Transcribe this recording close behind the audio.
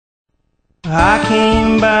I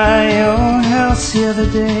came by your house the other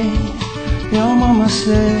day. Your mama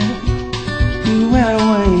said you went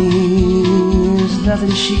away. There's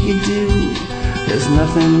nothing she could do. There's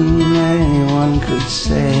nothing that anyone could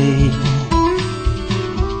say.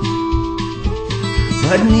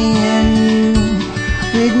 But me and you,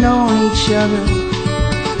 we'd known each other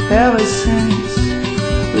ever since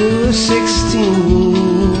we were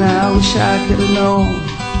 16. I wish I could have known.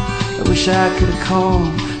 I wish I could have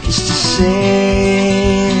called just to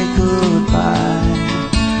say goodbye,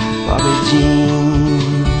 Bobby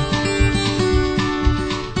Jean.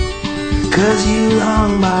 'Cause you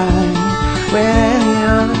hung by when any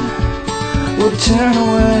other would turn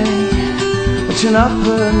away or turn up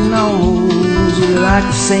her nose. We like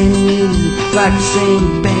the same music, like the same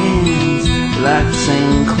bands, like the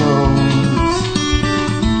same clothes.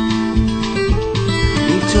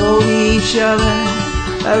 We told each other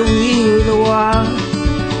that we were the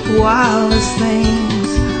wildest things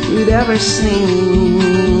we'd ever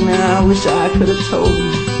seen. I wish I could have told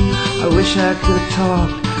you, I wish I could have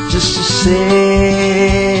talked just to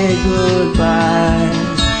say goodbye,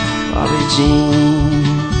 Bobby Jean.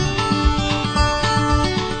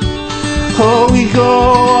 Oh, we go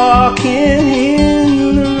walking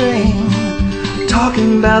in the rain,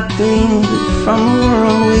 talking about things from the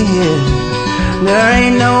world we hid. There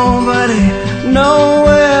ain't nobody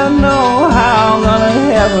nowhere, no how, gonna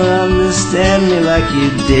ever understand me like you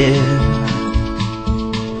did.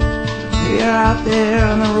 We're out there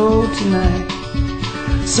on the road tonight,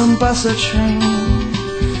 some bus or train,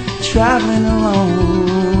 traveling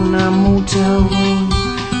alone. Our motel room,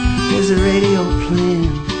 there's a radio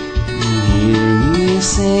playing, and hearing me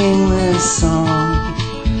sing this song.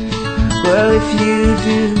 Well, if you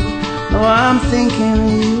do know I'm thinking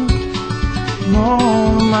of you,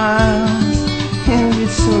 all the miles in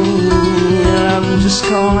between. I'm just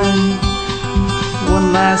calling one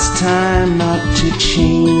last time, not to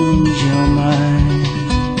change your mind,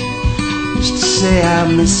 just to say I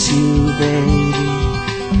miss you, baby.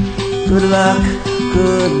 Good luck,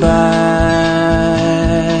 goodbye,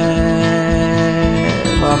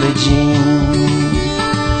 Bobby Jean.